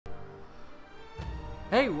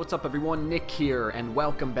Hey, what's up everyone? Nick here, and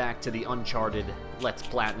welcome back to the Uncharted Let's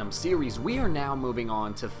Platinum series. We are now moving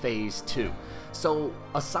on to Phase 2. So,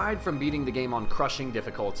 aside from beating the game on crushing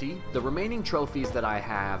difficulty, the remaining trophies that I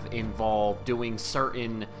have involve doing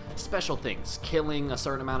certain special things. Killing a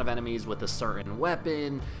certain amount of enemies with a certain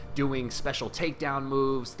weapon, doing special takedown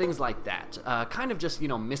moves, things like that. Kind of just,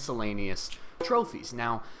 miscellaneous trophies.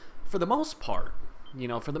 Now, for the most part,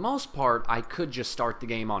 I could just start the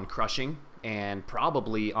game on crushing and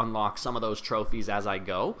probably unlock some of those trophies as I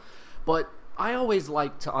go, but I always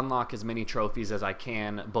like to unlock as many trophies as I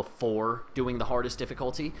can before doing the hardest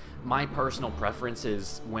difficulty. My personal preference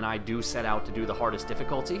is when I do set out to do the hardest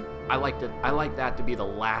difficulty, I like that to be the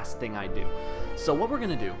last thing I do. So what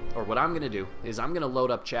I'm gonna do is I'm gonna load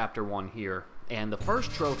up chapter 1 here, and the first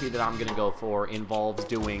trophy that I'm gonna go for involves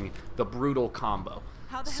doing the brutal combo.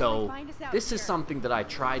 So this is something that I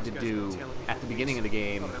tried to do at the beginning of the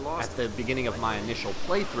game, at the beginning of my initial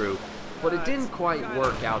playthrough, but it didn't quite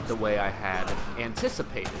work out the way I had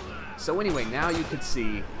anticipated. So anyway, now you can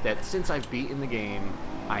see that since I've beaten the game,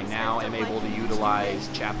 I now am able to utilize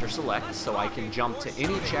chapter select, so I can jump to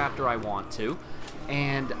any chapter I want to,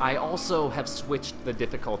 and I also have switched the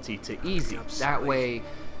difficulty to easy.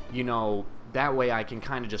 That way, I can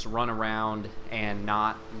kind of just run around and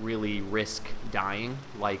not really risk dying.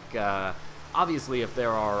 Like, obviously if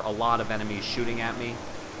there are a lot of enemies shooting at me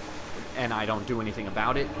and I don't do anything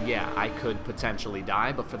about it, yeah, I could potentially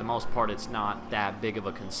die, but for the most part it's not that big of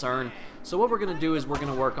a concern. So what we're going to do is we're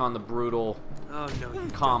going to work on the brutal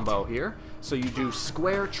combo here. So you do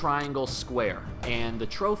square, triangle, square, and the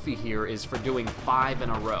trophy here is for doing 5 in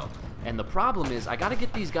a row. And the problem is I gotta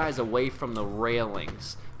get these guys away from the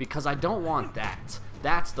railings because I don't want that.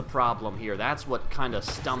 That's the problem here. That's what kind of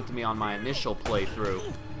stumped me on my initial playthrough,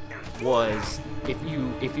 was if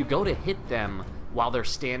you go to hit them while they're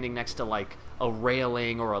standing next to like a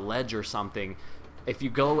railing or a ledge or something, if you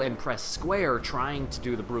go and press square trying to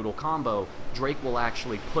do the brutal combo, Drake will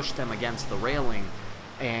actually push them against the railing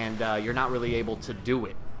and you're not really able to do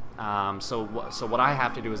it. So what I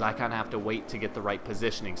have to do is I kind of have to wait to get the right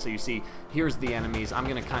positioning. So you see, here's the enemies. I'm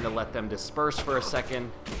going to kind of let them disperse for a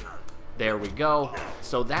second. There we go.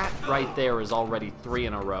 So that right there is already 3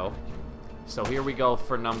 in a row. So here we go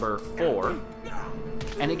for number 4.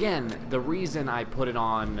 And again, the reason I put it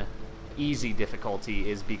on easy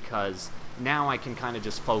difficulty is because now I can kind of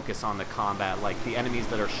just focus on the combat. Like, the enemies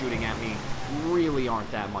that are shooting at me really aren't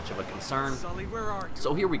that much of a concern.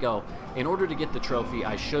 So here we go. In order to get the trophy,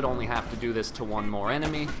 I should only have to do this to one more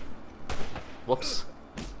enemy. Whoops.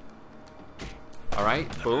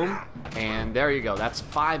 Alright, boom. And there you go. That's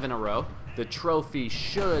 5 in a row. The trophy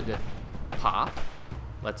should pop.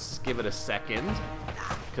 Let's give it a second,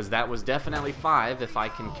 because that was definitely 5 if I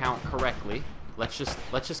can count correctly. Let's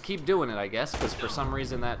just keep doing it, I guess, because for some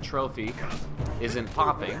reason that trophy isn't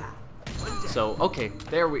popping. So, okay,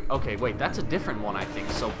 okay, wait, that's a different one, I think.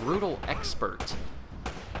 So, Brutal Expert.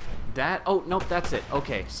 Oh, nope, that's it.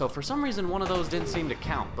 Okay, so for some reason one of those didn't seem to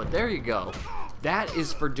count, but there you go. That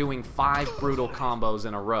is for doing 5 brutal combos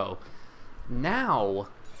in a row. Now,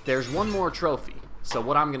 there's one more trophy. So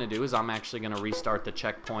what I'm going to do is I'm actually going to restart the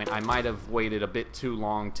checkpoint. I might have waited a bit too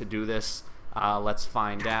long to do this. Let's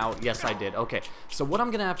find out. Yes, I did. Okay, so what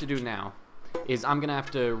I'm going to have to do now is I'm going to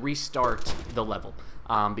have to restart the level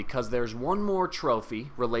because there's one more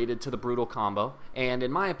trophy related to the brutal combo, and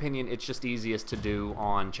in my opinion it's just easiest to do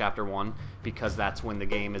on chapter 1 because that's when the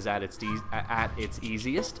game is at its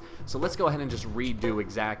easiest. So let's go ahead and just redo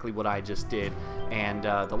exactly what I just did, and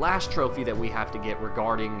the last trophy that we have to get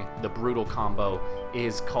regarding the brutal combo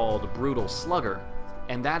is called Brutal Slugger,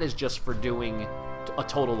 and that is just for doing a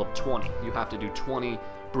total of 20. You have to do 20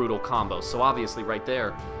 brutal combos. So obviously right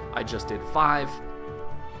there I just did 5.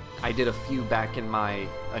 I did a few back in my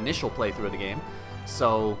initial playthrough of the game,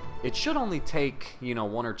 so it should only take 1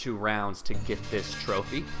 or 2 rounds to get this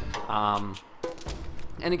trophy. And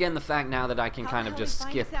again, the fact now that I can kind of just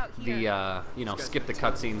skip the skip the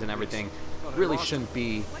cutscenes and everything really shouldn't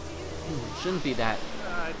be that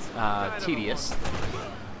tedious.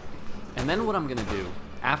 And then what I'm gonna do,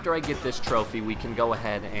 after I get this trophy, we can go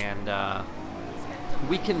ahead and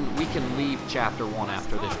we can leave chapter 1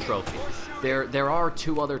 after this trophy. There are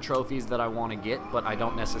 2 other trophies that I want to get, but I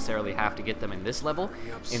don't necessarily have to get them in this level.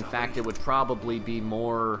 In fact, it would probably be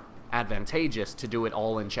more advantageous to do it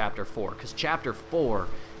all in chapter 4, because chapter 4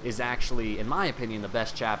 is actually, in my opinion, the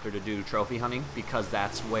best chapter to do trophy hunting, because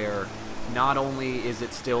that's where not only is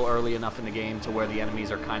it still early enough in the game to where the enemies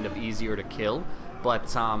are kind of easier to kill,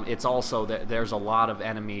 but it's also that there's a lot of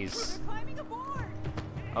enemies.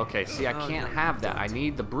 Okay, see, I can't have that. I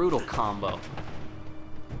need the brutal combo.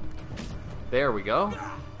 There we go.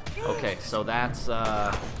 Okay, so that's,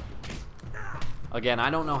 again, I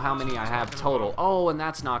don't know how many I have total. Oh, and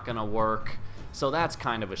that's not gonna work. So that's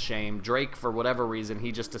kind of a shame. Drake, for whatever reason,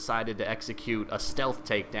 he just decided to execute a stealth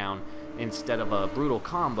takedown instead of a brutal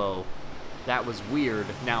combo. That was weird.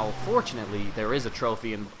 Now, fortunately, there is a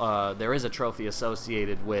trophy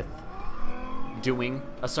associated with doing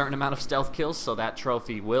a certain amount of stealth kills, so that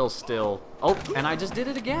trophy will still... Oh, and I just did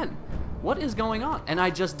it again. What is going on? And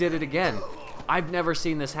I just did it again. I've never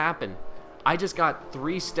seen this happen. I just got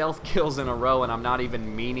 3 stealth kills in a row, and I'm not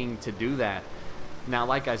even meaning to do that. Now,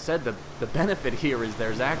 like I said, the benefit here is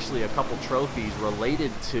there's actually a couple trophies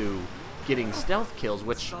related to getting stealth kills,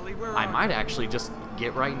 which I might actually just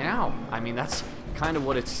get right now. I mean, that's kind of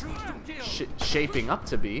what it's shaping up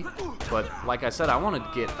to be. But like I said, I want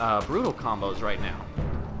to get brutal combos right now.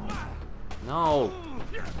 No.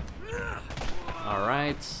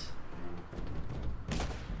 Alright.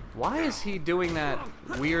 Why is he doing that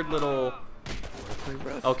weird little...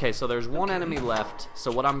 Okay, so there's one enemy left,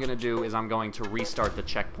 so what I'm going to do is I'm going to restart the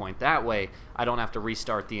checkpoint. That way, I don't have to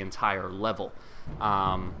restart the entire level.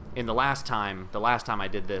 In the last time I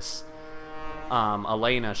did this,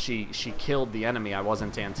 Elena, she killed the enemy. I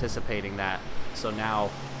wasn't anticipating that. So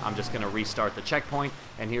now I'm just going to restart the checkpoint,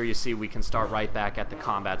 and here you see we can start right back at the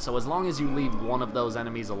combat. So as long as you leave one of those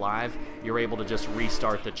enemies alive, you're able to just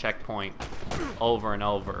restart the checkpoint over and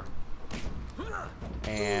over.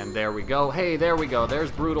 And there we go. Hey, there we go. There's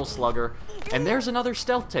Brutal Slugger. And there's another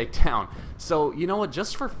stealth takedown. So, you know what?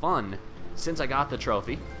 Just for fun, since I got the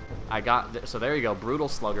trophy, so there you go, Brutal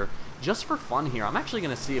Slugger. Just for fun here, I'm actually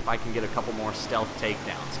going to see if I can get a couple more stealth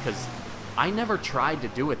takedowns, because I never tried to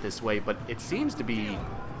do it this way, but it seems to be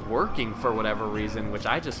working for whatever reason, which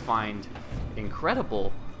I just find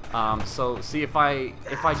incredible. So, see, if I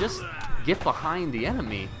just get behind the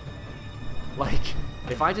enemy, like...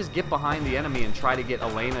 If I just get behind the enemy and try to get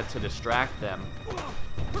Elena to distract them.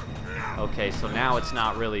 Okay, so now it's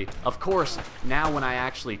not really... Of course, now when I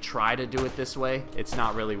actually try to do it this way, it's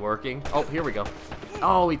not really working. Oh, here we go.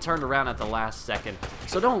 Oh, he turned around at the last second.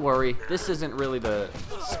 So don't worry, this isn't really the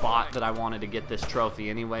spot that I wanted to get this trophy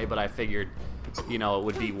anyway, but I figured, you know, it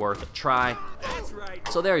would be worth a try.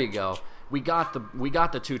 So there you go. We got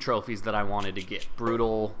the 2 trophies that I wanted to get.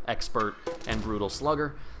 Brutal Expert and Brutal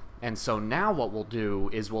Slugger. And so now what we'll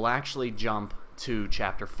do is we'll actually jump to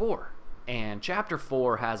Chapter 4. And Chapter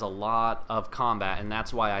 4 has a lot of combat, and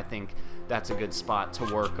that's why I think that's a good spot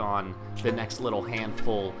to work on the next little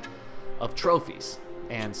handful of trophies.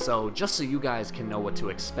 And so just so you guys can know what to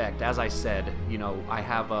expect, as I said, you know, I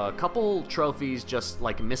have a couple trophies just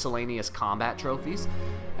like miscellaneous combat trophies.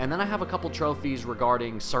 And then I have a couple trophies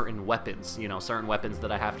regarding certain weapons, you know, certain weapons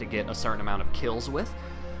that I have to get a certain amount of kills with.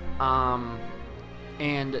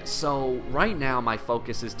 And so right now my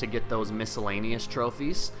focus is to get those miscellaneous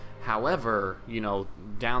trophies. However, you know,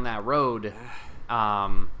 down that road,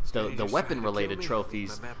 the weapon-related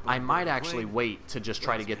trophies, I might actually wait to just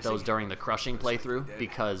try to get those during the crushing playthrough,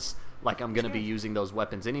 because, like, I'm going to be using those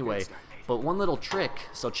weapons anyway. But one little trick,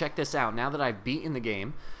 so check this out, now that I've beaten the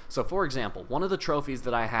game, so for example, one of the trophies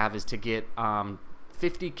that I have is to get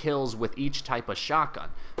 50 kills with each type of shotgun.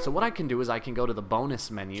 So what I can do is I can go to the bonus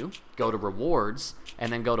menu, go to rewards,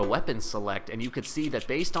 and then go to weapons select, and you could see that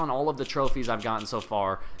based on all of the trophies I've gotten so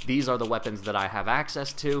far, these are the weapons that I have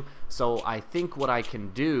access to. So I think what I can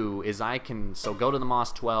do is so go to the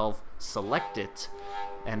MOS 12, select it,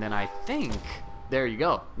 and then I think, there you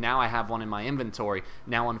go, now I have one in my inventory.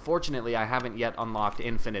 Now unfortunately I haven't yet unlocked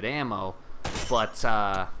infinite ammo, but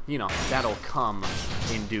you know, that'll come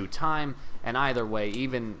in due time. And either way,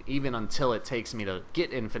 even until it takes me to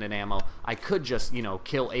get infinite ammo, I could just, you know,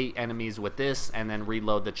 kill 8 enemies with this and then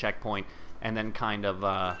reload the checkpoint and then kind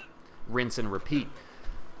of rinse and repeat.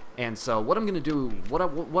 And so what I'm going to do, what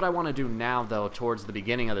I want to do now, though, towards the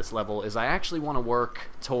beginning of this level is I actually want to work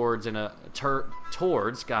towards,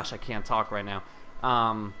 gosh, I can't talk right now.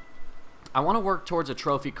 I want to work towards a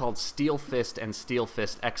trophy called Steel Fist and Steel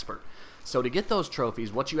Fist Expert. So to get those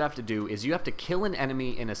trophies, what you have to do is you have to kill an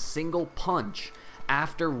enemy in a single punch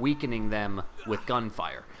after weakening them with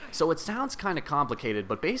gunfire. So it sounds kind of complicated,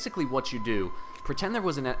 but basically what you do, pretend there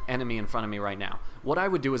was an enemy in front of me right now. What I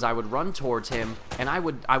would do is I would run towards him, and I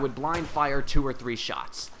would blind fire 2 or 3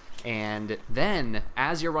 shots. And then,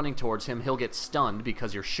 as you're running towards him, he'll get stunned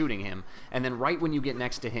because you're shooting him. And then right when you get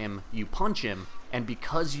next to him, you punch him, and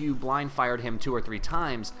because you blind fired him 2 or 3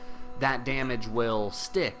 times, that damage will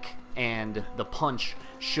stick, and the punch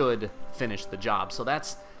should finish the job. So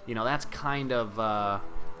that's, you know, that's kind of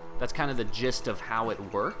the gist of how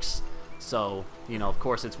it works. So, you know, of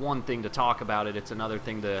course, it's one thing to talk about it, it's another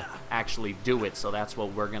thing to actually do it. So that's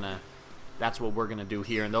what we're gonna that's what we're gonna do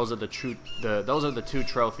here. And those are the two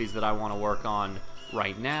trophies that I want to work on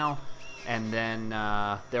right now. And then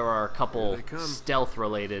there are a couple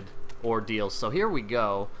stealth-related ordeals. So here we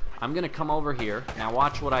go. I'm gonna come over here. Now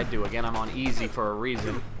watch what I do. Again, I'm on easy for a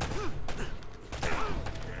reason.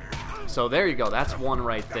 So there you go. That's one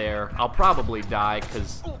right there. I'll probably die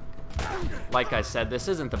because, like I said, this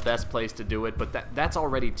isn't the best place to do it, but that's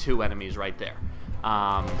already 2 enemies right there.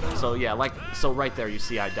 So yeah, so right there you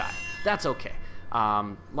see I die. That's okay.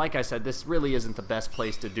 Like I said, this really isn't the best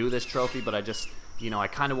place to do this trophy, but I just, I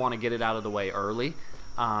kind of want to get it out of the way early.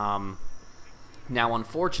 Now,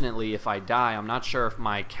 unfortunately, if I die, I'm not sure if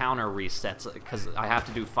my counter resets, because I have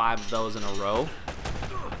to do 5 of those in a row.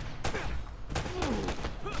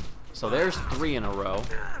 So there's 3 in a row.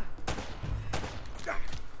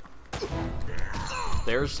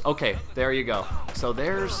 Okay, there you go. So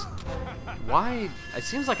there's, it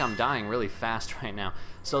seems like I'm dying really fast right now.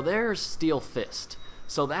 So there's Steel Fist.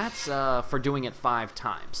 So that's for doing it 5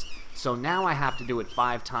 times. So now I have to do it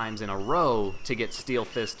 5 times in a row to get Steel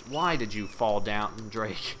Fist. Why did you fall down,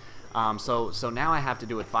 Drake? So now I have to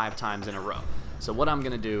do it 5 times in a row. So what I'm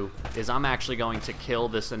going to do is I'm actually going to kill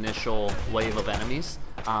this initial wave of enemies.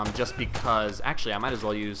 Just because, actually I might as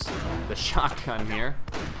well use the shotgun here.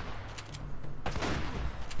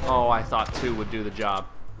 Oh, I thought 2 would do the job.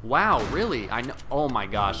 Wow, really? I know. Oh my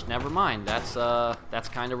gosh, never mind. That's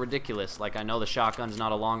kind of ridiculous. Like, I know the shotgun's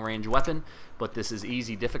not a long-range weapon, but this is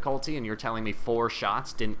easy difficulty, and you're telling me 4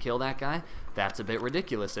 shots didn't kill that guy? That's a bit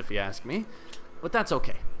ridiculous, if you ask me. But that's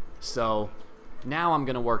okay. So now I'm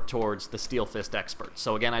gonna work towards the Steel Fist Expert.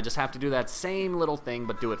 So again, I just have to do that same little thing,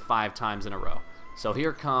 but do it 5 times in a row. So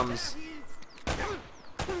here comes,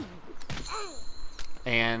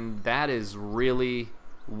 and that is really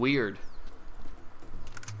weird.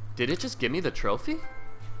 Did it just give me the trophy?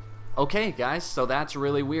 Okay, guys, so that's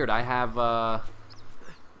really weird. I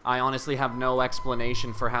honestly have no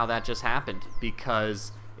explanation for how that just happened,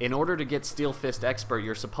 because in order to get Steel Fist Expert,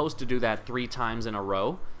 you're supposed to do that 3 times in a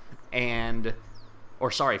row,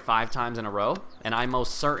 or sorry, 5 times in a row, and I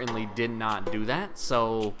most certainly did not do that,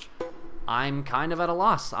 so I'm kind of at a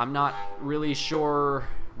loss. I'm not really sure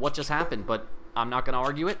what just happened, but I'm not going to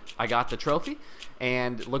argue it. I got the trophy,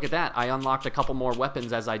 and look at that. I unlocked a couple more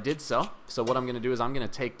weapons as I did so. So what I'm going to do is I'm going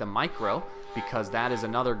to take the micro, because that is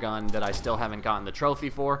another gun that I still haven't gotten the trophy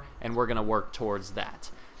for, and we're going to work towards that.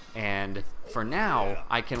 And for now,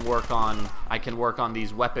 I can work on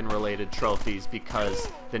these weapon-related trophies, because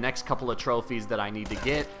the next couple of trophies that I need to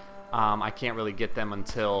get, I can't really get them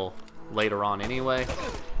until later on anyway.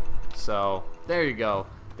 So there you go.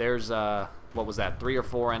 There's what was that, 3 or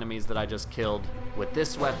 4 enemies that I just killed with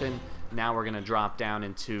this weapon. Now we're gonna drop down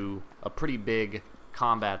into a pretty big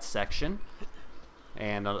combat section,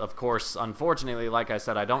 and of course, unfortunately, like I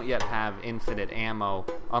said, I don't yet have infinite ammo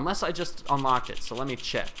unless I just unlocked it. So let me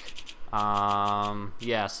check.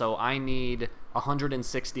 Yeah, so I need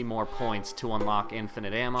 160 more points to unlock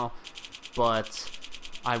infinite ammo, but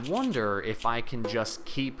I wonder if I can just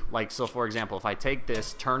keep, like, so for example, if I take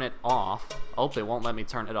this, turn it off, oh, it won't let me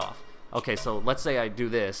turn it off. Okay, so let's say I do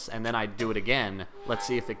this, and then I do it again. Let's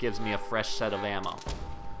see if it gives me a fresh set of ammo.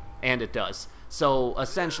 And it does. So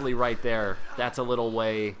essentially right there, that's a little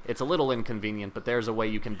way, it's a little inconvenient, but there's a way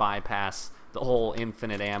you can bypass the whole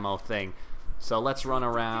infinite ammo thing. So let's run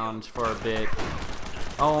around for a bit.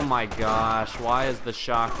 Oh my gosh, why is the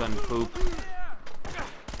shotgun poop?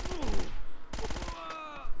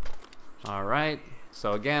 Alright,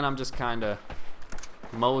 so again, I'm just kind of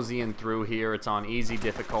moseying through here. It's on easy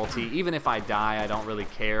difficulty. Even if I die, I don't really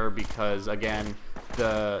care, because again,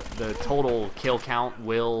 the total kill count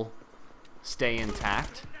will stay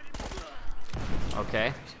intact.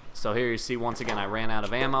 Okay, so here you see once again I ran out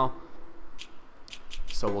of ammo,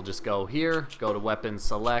 so we'll just go here, go to weapons,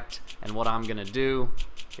 select, and what I'm gonna do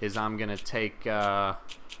is I'm gonna take oh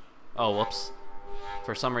whoops,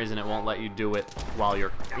 for some reason it won't let you do it while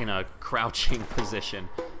you're in a crouching position.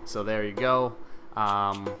 So there you go.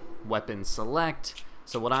 Weapon select.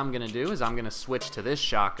 So what I'm gonna do is I'm gonna switch to this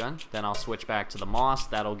shotgun, then I'll switch back to the moss.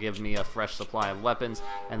 That'll give me a fresh supply of weapons,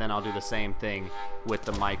 and then I'll do the same thing with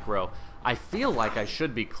the micro. I feel like I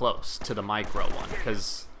should be close to the micro one,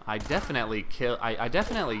 because I definitely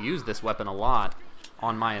used this weapon a lot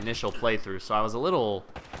on my initial playthrough, so I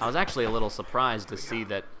was actually a little surprised to see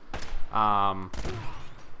that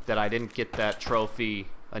that I didn't get that trophy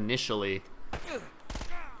initially.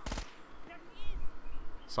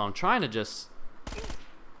 So I'm trying to just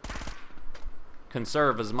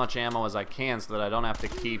conserve as much ammo as I can so that I don't have to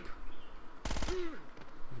keep,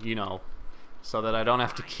 so that I don't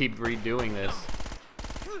have to keep redoing this.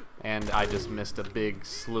 And I just missed a big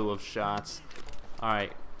slew of shots.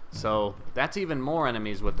 Alright, so that's even more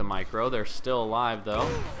enemies with the micro. They're still alive though.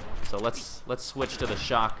 So let's switch to the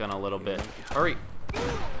shotgun a little bit. Hurry!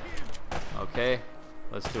 Okay,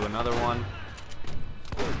 let's do another one.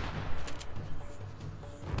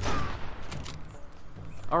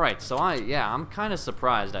 Alright, so I'm kind of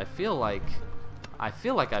surprised. I feel like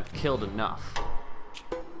I've killed enough.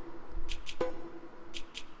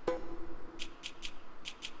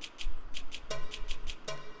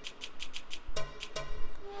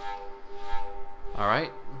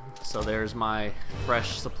 Alright, so there's my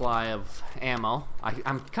fresh supply of ammo.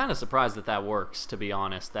 I'm kind of surprised that that works, to be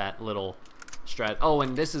honest, that little strat. Oh,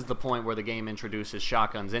 and this is the point where the game introduces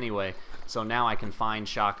shotguns anyway, so now I can find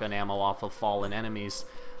shotgun ammo off of fallen enemies.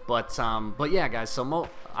 But yeah, guys, so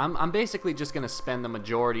I'm basically just going to spend the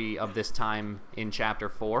majority of this time in Chapter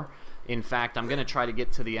 4. In fact, I'm going to try to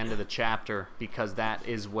get to the end of the chapter, because that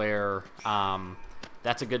is where,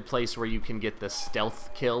 that's a good place where you can get the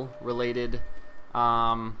stealth kill related,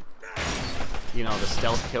 you know, the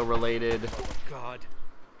stealth kill related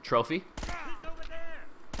trophy.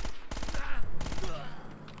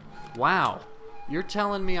 Wow, you're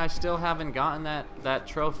telling me I still haven't gotten that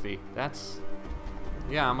trophy? That's,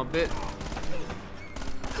 yeah, I'm a bit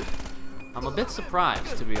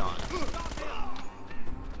surprised, to be honest.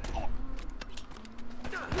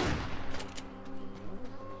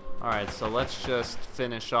 Alright, so let's just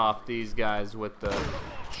finish off these guys with the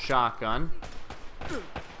shotgun.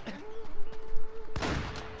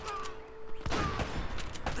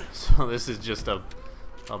 So this is just a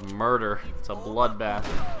murder. It's a bloodbath.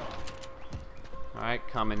 Alright,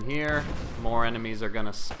 come in here. More enemies are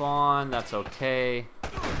gonna spawn. That's okay.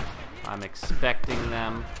 I'm expecting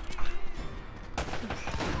them.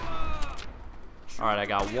 Alright, I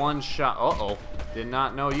got one shot. Uh-oh. Did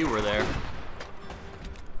not know you were there.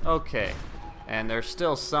 Okay. And there's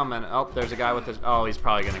still some. Oh, there's a guy with this. Oh, he's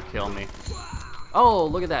probably gonna kill me. Oh,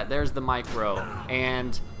 look at that. There's the micro.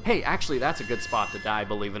 And hey, actually, that's a good spot to die,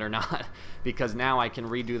 believe it or not, because now I can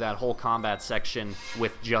redo that whole combat section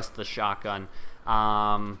with just the shotgun.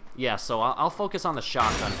 Yeah, so I'll focus on the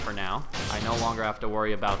shotgun for now. I no longer have to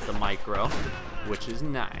worry about the micro, which is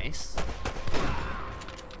nice.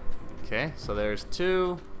 Okay, so there's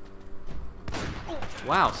two.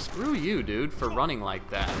 Wow, screw you, dude, for running like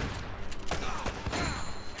that.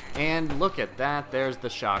 And look at that, there's the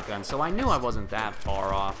shotgun. So I knew I wasn't that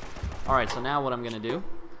far off. Alright, so now what I'm going to do,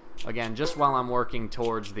 again, just while I'm working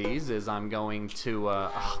towards these, is I'm going to,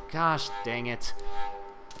 oh gosh, dang it.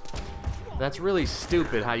 That's really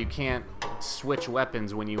stupid how you can't switch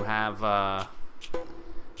weapons when you have,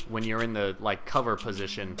 when you're in the, like, cover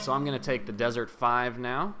position. So I'm going to take the Desert 5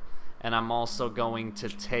 now, and I'm also going to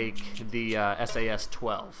take the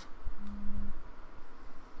SAS-12.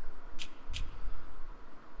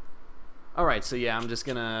 Alright, so yeah, I'm just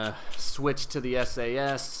gonna switch to the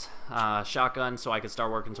SAS shotgun so I can start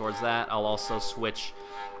working towards that. I'll also switch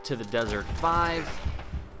to the Desert 5,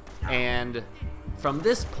 and from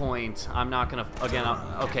this point, I'm not gonna, again,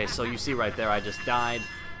 okay, so you see right there, I just died.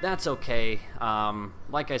 That's okay.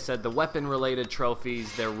 Like I said, the weapon-related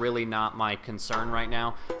trophies, they're really not my concern right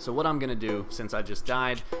now. So what I'm gonna do, since I just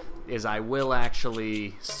died, is I will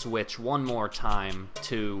actually switch one more time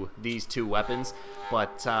to these two weapons,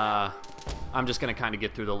 but I'm just gonna kind of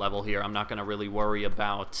get through the level here. I'm not gonna really worry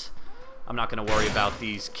about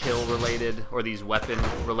these kill-related or these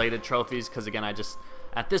weapon-related trophies, because again,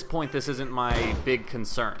 at this point, this isn't my big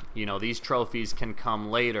concern. You know, these trophies can come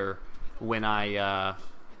later when I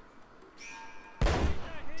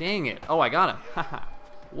dang it. Oh, I got him. Haha.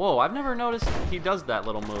 Whoa, I've never noticed he does that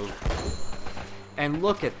little move. And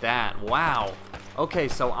look at that. Wow. Okay,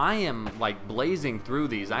 so I am like blazing through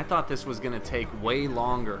these. I thought this was going to take way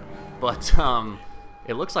longer, but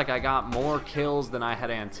it looks like I got more kills than I had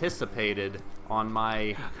anticipated on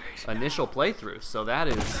my initial playthrough. So that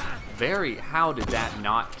is very, how did that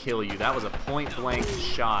not kill you? That was a point-blank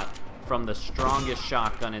shot from the strongest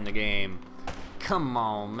shotgun in the game. Come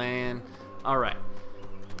on, man. All right.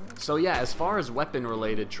 So yeah, as far as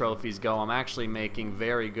weapon-related trophies go, I'm actually making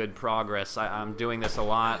very good progress. I'm doing this a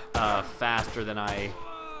lot faster than I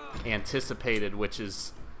anticipated, which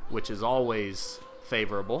is always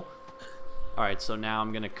favorable. All right, so now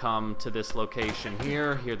I'm gonna come to this location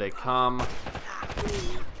here. Here they come.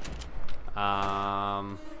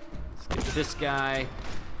 Let's get this guy.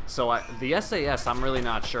 So the SAS, I'm really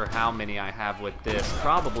not sure how many I have with this.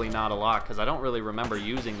 Probably not a lot, because I don't really remember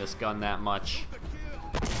using this gun that much.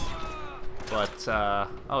 But,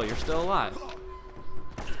 oh, you're still alive.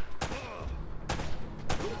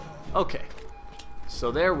 Okay.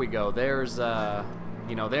 So there we go. There's,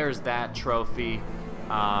 you know, there's that trophy.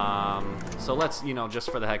 So let's, you know,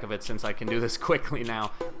 just for the heck of it, since I can do this quickly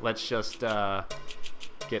now, let's just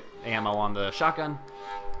get ammo on the shotgun.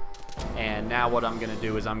 And now what I'm going to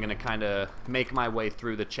do is I'm going to kind of make my way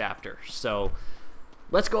through the chapter. So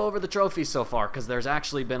let's go over the trophies so far, because there's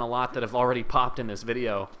actually been a lot that have already popped in this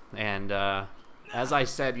video. And as I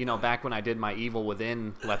said, you know, back when I did my Evil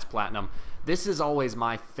Within Let's Platinum, this is always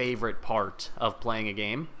my favorite part of playing a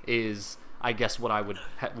game, is I guess what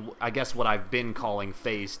I've been calling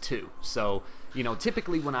Phase 2. So, you know,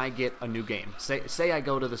 typically when I get a new game, say I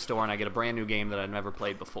go to the store and I get a brand new game that I've never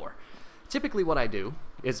played before. Typically what I do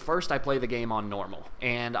is first I play the game on normal,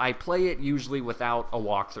 and I play it usually without a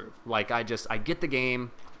walkthrough. Like I get the game,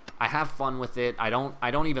 I have fun with it. I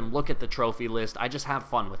don't even look at the trophy list. I just have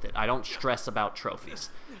fun with it. I don't stress about trophies.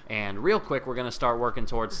 And real quick, we're gonna start working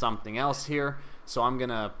towards something else here. So I'm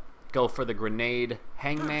gonna go for the grenade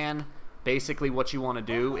hangman. Basically what you want to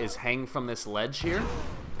do is hang from this ledge here,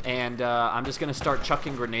 and I'm just gonna start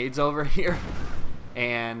chucking grenades over here,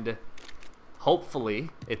 and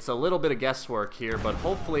hopefully, it's a little bit of guesswork here, but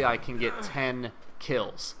hopefully I can get 10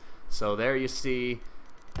 kills. So there you see,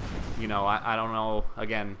 you know, I don't know,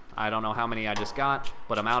 again, I don't know how many I just got,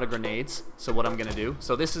 but I'm out of grenades. So what I'm gonna do,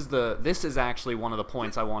 so this is actually one of the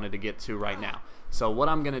points I wanted to get to right now. So what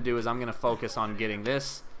I'm gonna do is I'm gonna focus on getting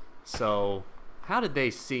this. So how did they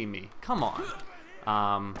see me? Come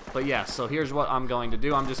on. But yeah, so here's what I'm going to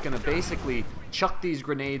do. I'm just gonna basically chuck these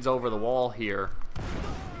grenades over the wall here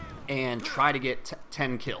and try to get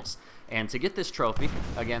 10 kills. And to get this trophy,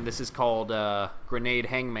 again, this is called Grenade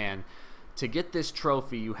Hangman. To get this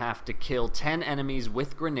trophy, you have to kill 10 enemies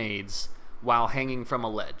with grenades while hanging from a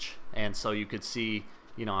ledge. And so you could see,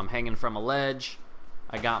 you know, I'm hanging from a ledge.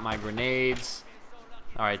 I got my grenades.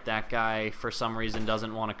 Alright, that guy, for some reason,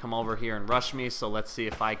 doesn't want to come over here and rush me, so let's see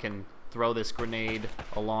if I can throw this grenade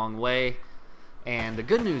a long way. And the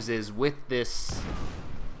good news is, with this,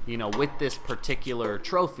 you know, with this particular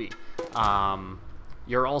trophy,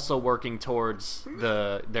 you're also working towards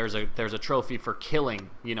there's a trophy for killing,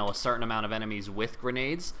 you know, a certain amount of enemies with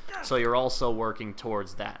grenades, so you're also working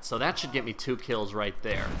towards that. So that should get me 2 kills right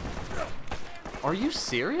there. Are you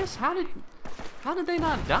serious? How did they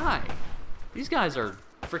not die? These guys are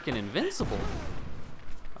freaking invincible.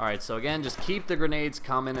 Alright, so again, just keep the grenades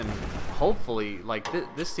coming, and hopefully, like,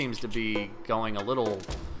 this seems to be going a little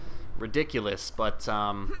ridiculous, but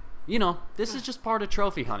you know, this is just part of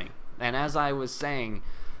trophy hunting. And as I was saying,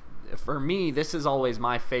 for me, this is always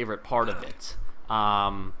my favorite part of it.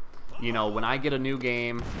 You know, when I get a new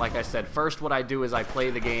game, like I said, first what I do is I play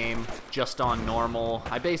the game just on normal.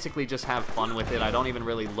 I basically just have fun with it. I don't even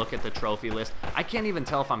really look at the trophy list. I can't even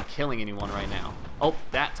tell if I'm killing anyone right now. Oh,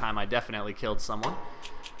 that time I definitely killed someone.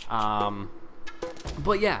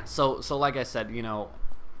 But yeah, so like I said, you know,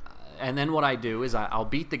 and then what I do is I'll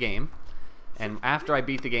beat the game. And after I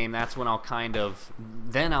beat the game, that's when I'll kind of,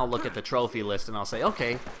 then I'll look at the trophy list and I'll say,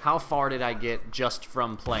 okay, how far did I get just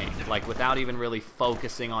from playing? Like, without even really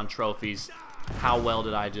focusing on trophies, how well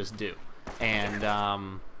did I just do? And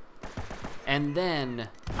then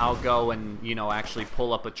I'll go and, you know, actually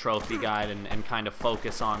pull up a trophy guide and kind of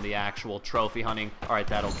focus on the actual trophy hunting. Alright,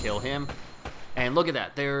 that'll kill him. And look at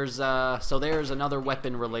that, so there's another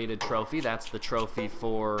weapon-related trophy. That's the trophy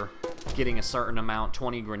for getting a certain amount,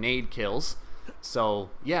 20 grenade kills.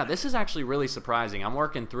 So, yeah, this is actually really surprising. I'm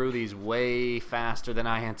working through these way faster than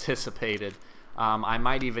I anticipated. I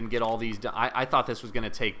might even get all these done. I thought this was going to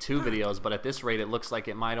take 2 videos, but at this rate, it looks like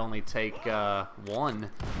it might only take 1.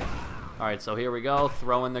 Alright, so here we go,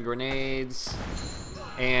 throwing the grenades.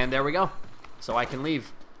 And there we go. So I can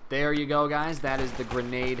leave. There you go, guys. That is the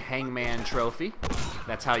Grenade Hangman trophy.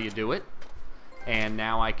 That's how you do it. And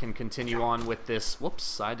now I can continue on with this.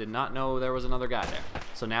 Whoops, I did not know there was another guy there.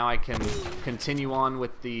 So now I can continue on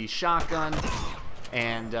with the shotgun.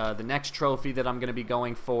 And the next trophy that I'm going to be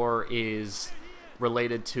going for is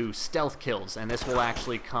related to stealth kills. And this will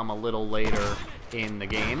actually come a little later in the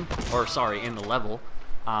game. Or, sorry, in the level.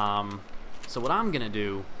 So what I'm going to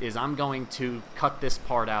do is I'm going to cut this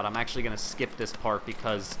part out. I'm actually going to skip this part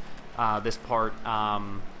because this part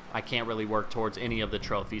I can't really work towards any of the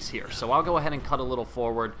trophies here. So I'll go ahead and cut a little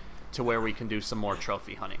forward to where we can do some more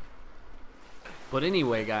trophy hunting. But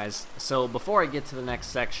anyway, guys, so before I get to the next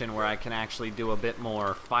section where I can actually do a bit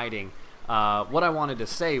more fighting, what I wanted to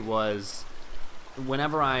say was,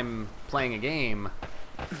 whenever I'm playing a game,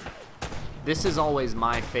 this is always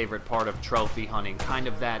my favorite part of trophy hunting, kind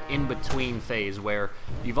of that in-between phase where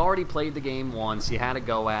you've already played the game once, you had a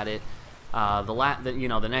go at it.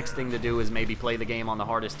 The next thing to do is maybe play the game on the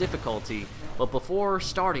hardest difficulty. But before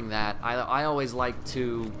starting that, I always like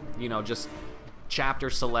to, you know, just chapter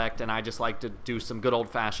select, and I just like to do some good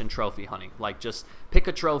old-fashioned trophy hunting. Like, just pick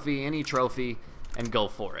a trophy, any trophy, and go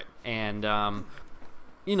for it. And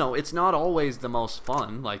you know, it's not always the most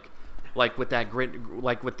fun. Like with that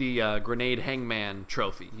grenade hangman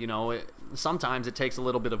trophy. You know, sometimes it takes a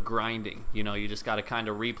little bit of grinding. You know, you just got to kind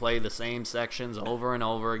of replay the same sections over and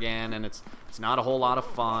over again, and it's not a whole lot of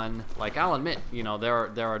fun. Like, I'll admit, you know,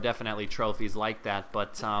 there are definitely trophies like that,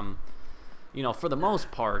 but you know, for the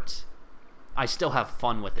most part, I still have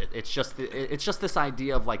fun with it. It's just this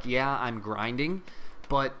idea of, like, yeah, I'm grinding,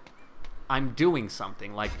 but I'm doing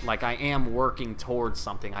something. Like I am working towards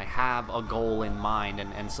something. I have a goal in mind,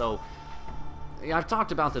 and so I've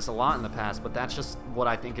talked about this a lot in the past, but that's just what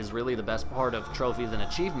I think is really the best part of trophies and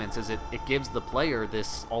achievements, is it gives the player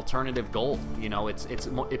this alternative goal. You know,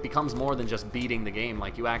 it becomes more than just beating the game.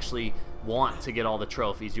 Like, you actually want to get all the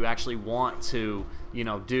trophies. You actually want to, you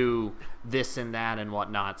know, do this and that and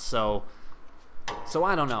whatnot. So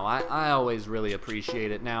I don't know. I always really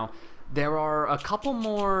appreciate it. Now, there are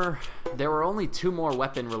only 2 more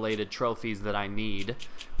weapon-related trophies that I need.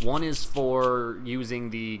 One is for using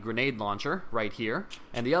the grenade launcher right here,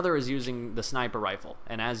 and the other is using the sniper rifle.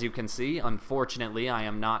 And as you can see, unfortunately, I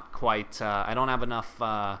am not quite, I don't have enough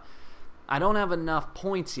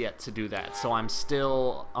points yet to do that, so I'm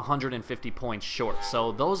still 150 points short.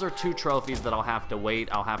 So those are 2 trophies that I'll have to wait.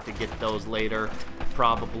 I'll have to get those later,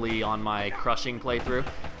 probably on my crushing playthrough.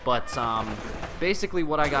 But basically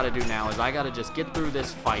what I gotta do now is I gotta just get through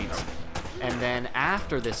this fight, and then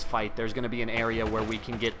after this fight there's gonna be an area where we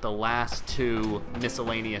can get the last 2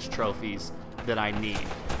 miscellaneous trophies that I need.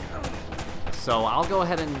 So I'll go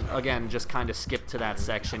ahead and, again, just kind of skip to that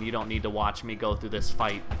section. You don't need to watch me go through this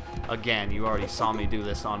fight again. You already saw me do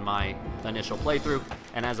this on my initial playthrough.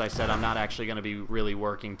 And as I said, I'm not actually going to be really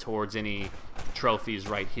working towards any trophies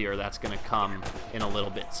right here. That's going to come in a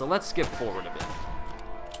little bit. So let's skip forward a bit.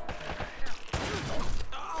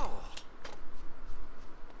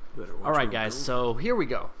 Alright guys, so here we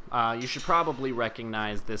go. You should probably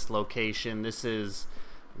recognize this location. This is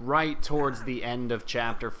right towards the end of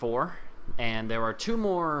Chapter 4. And there are 2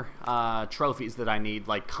 more trophies that I need,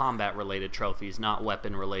 like combat-related trophies, not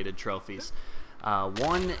weapon-related trophies.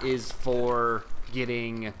 One is for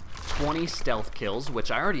getting 20 stealth kills,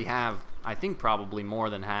 which I already have, I think, probably more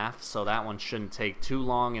than half, so that one shouldn't take too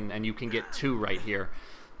long, and you can get 2 right here.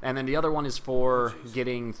 And then the other one is for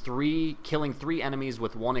killing 3 enemies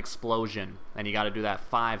with 1 explosion, and you got to do that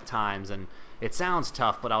 5 times. And it sounds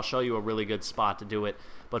tough, but I'll show you a really good spot to do it.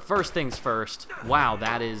 But first things first, wow,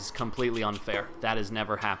 that is completely unfair. That has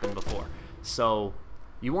never happened before. So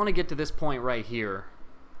you want to get to this point right here.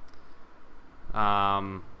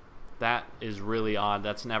 That is really odd.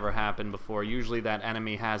 That's never happened before. Usually that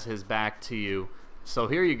enemy has his back to you. So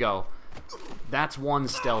here you go. That's 1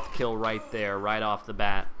 stealth kill right there, right off the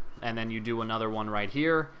bat. And then you do another one right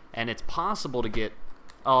here, and it's possible to get...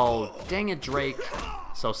 Oh, dang it, Drake.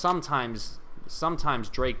 So sometimes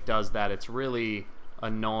Drake does that. It's really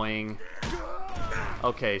annoying.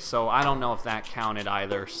 Okay, so I don't know if that counted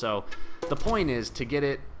either. So the point is to get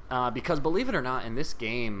it, because believe it or not, in this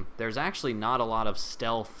game, there's actually not a lot of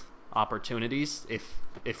stealth opportunities,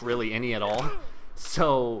 if really any at all.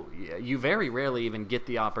 So you very rarely even get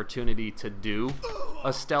the opportunity to do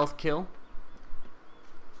a stealth kill.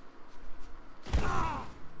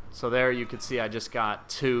 So there you can see I just got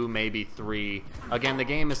 2, maybe 3. Again, the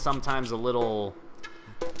game is sometimes a little...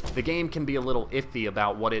 The game can be a little iffy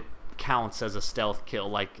about what it counts as a stealth kill.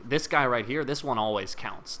 Like this guy right here, this one always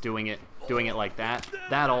counts. Doing it like that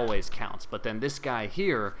always counts. But then this guy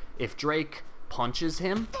here, if Drake punches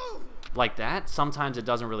him like that, sometimes it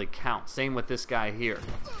doesn't really count. Same with this guy here.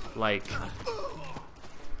 Like,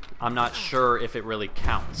 I'm not sure if it really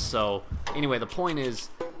counts. So anyway, the point is,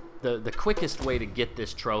 the quickest way to get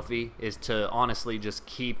this trophy is to honestly just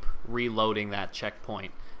keep reloading that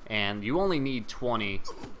checkpoint. And you only need 20.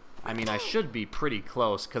 I mean, I should be pretty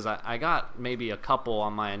close, because I got maybe a couple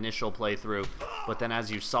on my initial playthrough, but then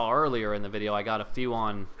as you saw earlier in the video, I got a few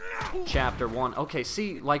on Chapter 1. Okay,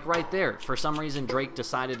 see, like right there, for some reason Drake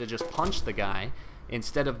decided to just punch the guy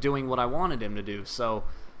instead of doing what I wanted him to do. So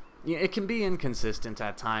yeah, it can be inconsistent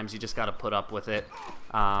at times. You just got to put up with it.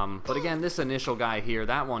 But again, this initial guy here,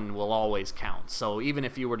 that one will always count. So even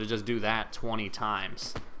if you were to just do that 20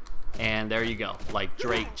 times... And there you go. Like,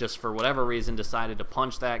 Drake just for whatever reason decided to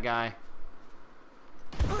punch that guy.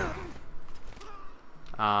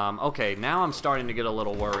 Okay, now I'm starting to get a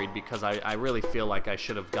little worried because I really feel like I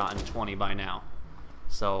should have gotten 20 by now.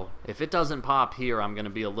 So if it doesn't pop here, I'm going to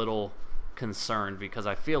be a little concerned because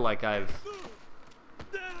I feel like I've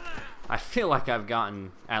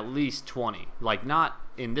gotten at least 20. Like, not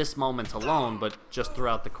in this moment alone, but just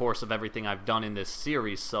throughout the course of everything I've done in this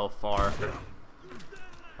series so far.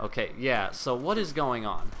 Okay, yeah, so what is going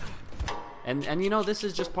on? And you know, this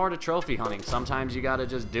is just part of trophy hunting. Sometimes you gotta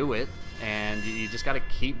just do it, and you just gotta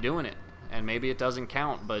keep doing it. And maybe it doesn't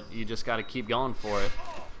count, but you just gotta keep going for it.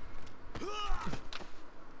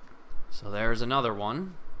 So there's another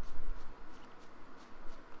one.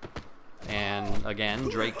 And again,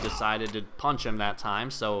 Drake decided to punch him that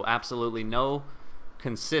time, so absolutely no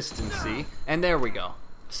consistency. And there we go.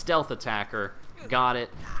 Stealth attacker. Got it.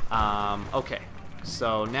 Okay.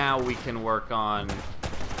 So now we can work on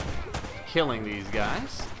killing these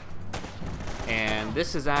guys. And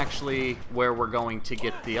this is actually where we're going to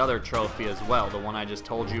get the other trophy as well. The one I just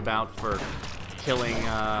told you about for killing...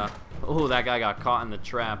 oh, that guy got caught in the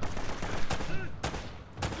trap.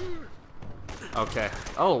 Okay.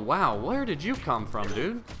 Oh, wow. Where did you come from,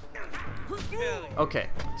 dude? Okay.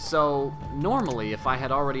 So, normally, if I had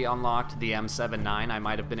already unlocked the M79, I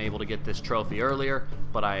might have been able to get this trophy earlier,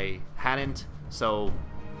 but I hadn't. So,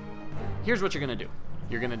 here's what you're going to do.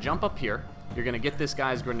 You're going to jump up here. You're going to get this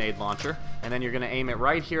guy's grenade launcher, and then you're going to aim it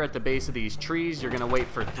right here at the base of these trees. You're going to wait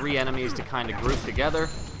for 3 enemies to kind of group together,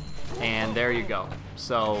 and there you go.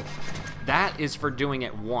 So, that is for doing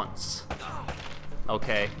it once.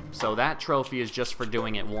 Okay, so that trophy is just for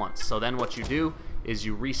doing it once. So then what you do is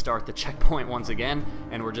you restart the checkpoint once again,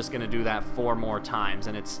 and we're just going to do that 4 more times.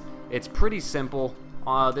 And it's pretty simple.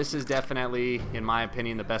 This is definitely, in my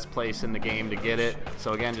opinion, the best place in the game to get it.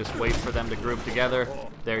 So again, just wait for them to group together.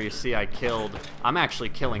 There you see I'm actually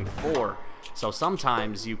killing 4. So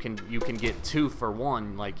sometimes you can get 2 for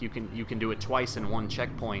 1. Like you can do it twice in one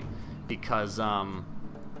checkpoint, because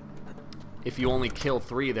if you only kill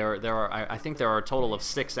 3, I think there are a total of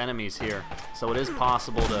 6 enemies here. So it is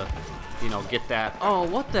possible to, you know, get that. Oh,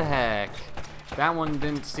 what the heck? That one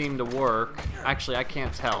didn't seem to work. Actually, I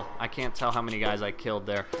can't tell. I can't tell how many guys I killed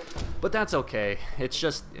there. But that's okay. It's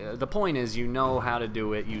just, the point is you know how to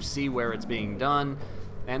do it. You see where it's being done.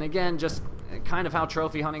 And again, just kind of how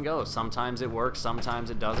trophy hunting goes. Sometimes it works, sometimes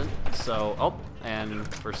it doesn't. So, oh,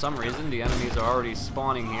 and for some reason the enemies are already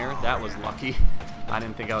spawning here. That was lucky. I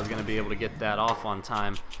didn't think I was going to be able to get that off on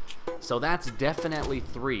time. So that's definitely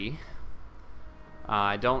 3.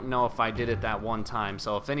 I don't know if I did it that one time.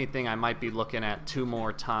 So if anything, I might be looking at 2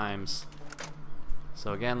 more times.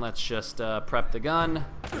 So again, let's just prep the gun.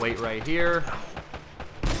 Wait right here.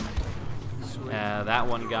 That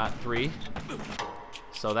one got 3.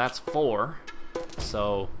 So that's 4.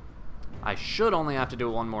 So I should only have to do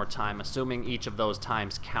it 1 more time, assuming each of those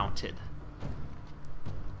times counted.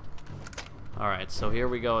 Alright, so here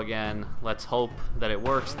we go again. Let's hope that it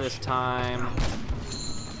works this time.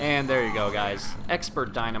 And there you go, guys.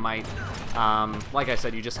 Expert dynamite. Like I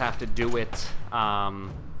said, you just have to do it.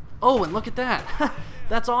 Oh, and look at that.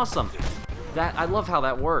 That's awesome. I love how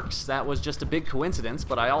that works. That was just a big coincidence,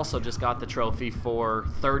 but I also just got the trophy for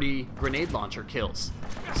 30 grenade launcher kills.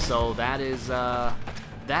 So that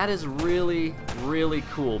is really, really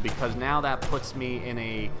cool, because now that puts me in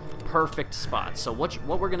a perfect spot. So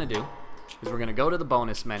what we're going to do is we're going to go to the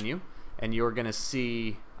bonus menu, and you're going to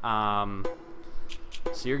see... so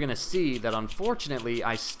you're going to see that unfortunately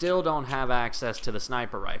I still don't have access to the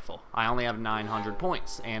sniper rifle. I only have 900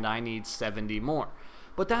 points, and I need 70 more.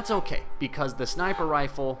 But that's okay, because the sniper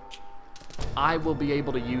rifle, I will be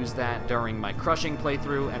able to use that during my crushing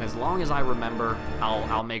playthrough, and as long as I remember,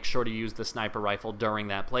 I'll make sure to use the sniper rifle during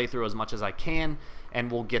that playthrough as much as I can,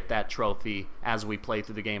 and we'll get that trophy as we play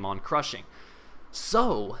through the game on crushing.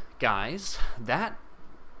 So, guys, that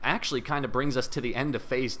actually kind of brings us to the end of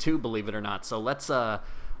Phase 2, believe it or not. So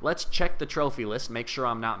let's check the trophy list, make sure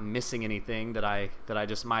I'm not missing anything that I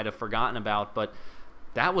just might have forgotten about. But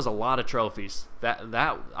that was a lot of trophies.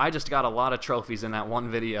 I just got a lot of trophies in that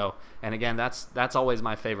one video. And again, that's always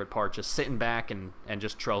my favorite part, just sitting back and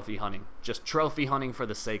just trophy hunting. Just trophy hunting for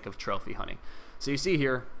the sake of trophy hunting. So you see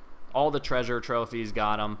here, all the treasure trophies,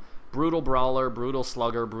 got them. Brutal Brawler, Brutal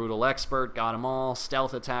Slugger, Brutal Expert, got them all.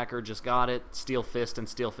 Stealth Attacker, just got it. Steel Fist and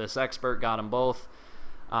Steel Fist Expert, got them both.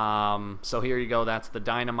 So here you go, that's the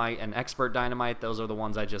Dynamite and Expert Dynamite. Those are the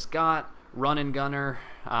ones I just got. Run and Gunner,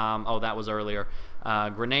 oh, that was earlier.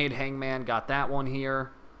 Grenade Hangman, got that one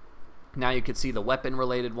here. Now you can see the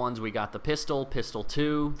weapon-related ones. We got the Pistol, Pistol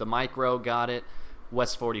 2, the Micro, got it.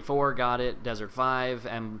 West 44, got it. Desert 5,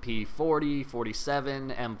 MP 40,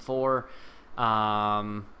 47, M4.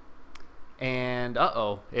 And,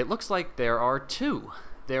 uh-oh, it looks like there are 2.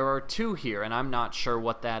 There are 2 here, and I'm not sure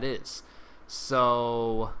what that is.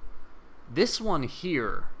 So, this one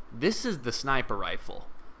here, this is the sniper rifle.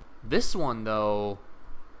 This one, though,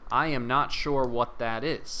 I am not sure what that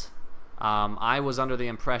is. I was under the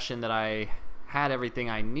impression that I had everything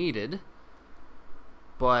I needed,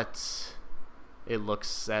 but it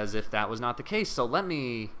looks as if that was not the case. So let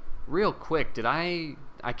me, real quick, I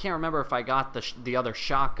can't remember if I got the other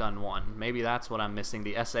shotgun one. Maybe that's what I'm missing,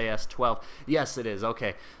 the SAS-12. Yes, it is.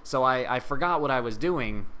 Okay, so I forgot what I was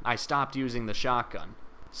doing. I stopped using the shotgun.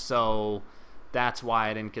 So that's why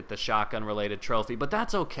I didn't get the shotgun-related trophy. But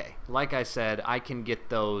that's okay. Like I said, I can get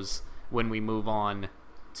those when we move on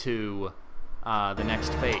to the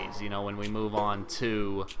next phase. You know, when we move on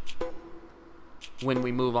to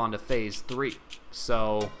phase 3.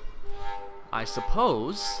 So I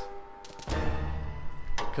suppose,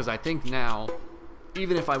 because I think now,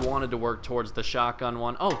 even if I wanted to work towards the shotgun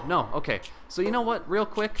one, oh no, okay, so you know what, real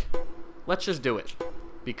quick, let's just do it,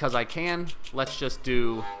 because I can. Let's just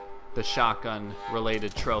do the shotgun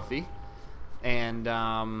related trophy, and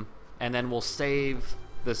then we'll save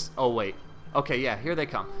this. Oh wait, okay, yeah, here they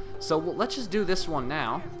come. So let's just do this one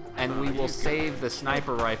now, and we will save the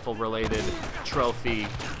sniper rifle related trophy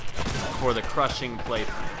for the crushing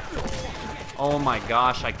playthrough. Oh my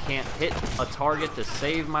gosh, I can't hit a target to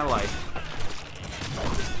save my life.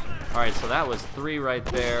 Alright, so that was 3 right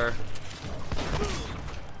there.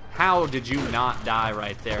 How did you not die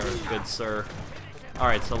right there, good sir?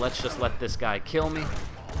 Alright, so let's just let this guy kill me,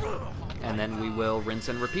 and then we will rinse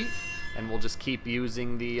and repeat, and we'll just keep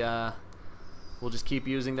using the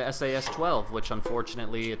SAS-12, which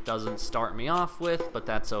unfortunately it doesn't start me off with, but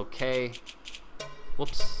that's okay.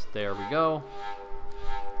 Whoops, there we go.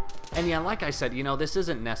 And yeah, like I said, you know, this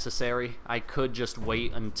isn't necessary. I could just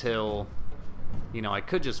wait until, you know, I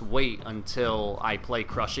play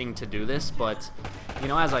Crushing to do this, but, you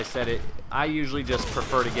know, as I said, I usually just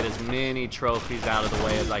prefer to get as many trophies out of the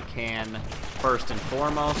way as I can, first and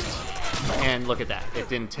foremost. And look at that, it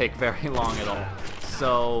didn't take very long at all.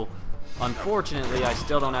 So, unfortunately, I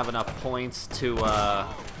still don't have enough points to,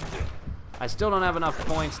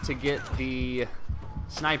 get the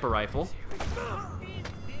sniper rifle.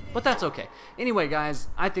 But that's okay. Anyway, guys,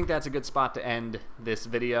 I think that's a good spot to end this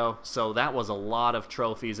video. So that was a lot of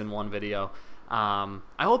trophies in one video. I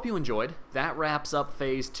hope you enjoyed. That wraps up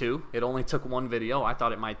phase 2. It only took 1 video. I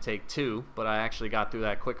thought it might take 2, but I actually got through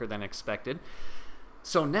that quicker than expected.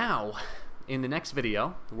 So now, in the next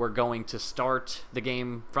video, we're going to start the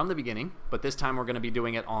game from the beginning, but this time we're going to be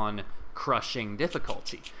doing it on Crushing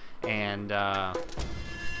difficulty. And,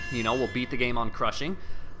 you know, we'll beat the game on Crushing.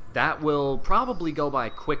 That will probably go by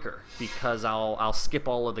quicker because I'll skip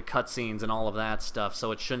all of the cutscenes and all of that stuff,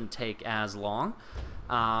 so it shouldn't take as long.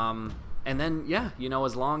 And then, yeah, you know,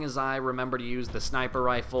 as long as I remember to use the sniper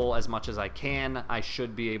rifle as much as I can, I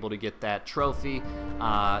should be able to get that trophy.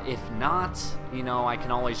 If not, you know, I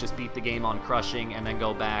can always just beat the game on Crushing and then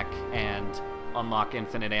go back and unlock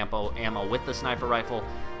infinite ammo with the sniper rifle,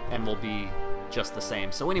 and we'll be just the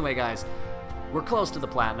same. So anyway, guys, we're close to the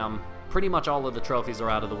platinum. Pretty much all of the trophies are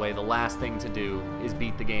out of the way. The last thing to do is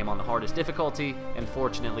beat the game on the hardest difficulty, and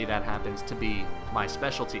fortunately that happens to be my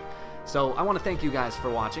specialty. So I want to thank you guys for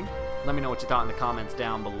watching. Let me know what you thought in the comments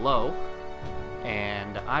down below,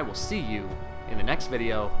 and I will see you in the next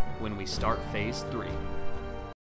video when we start phase 3.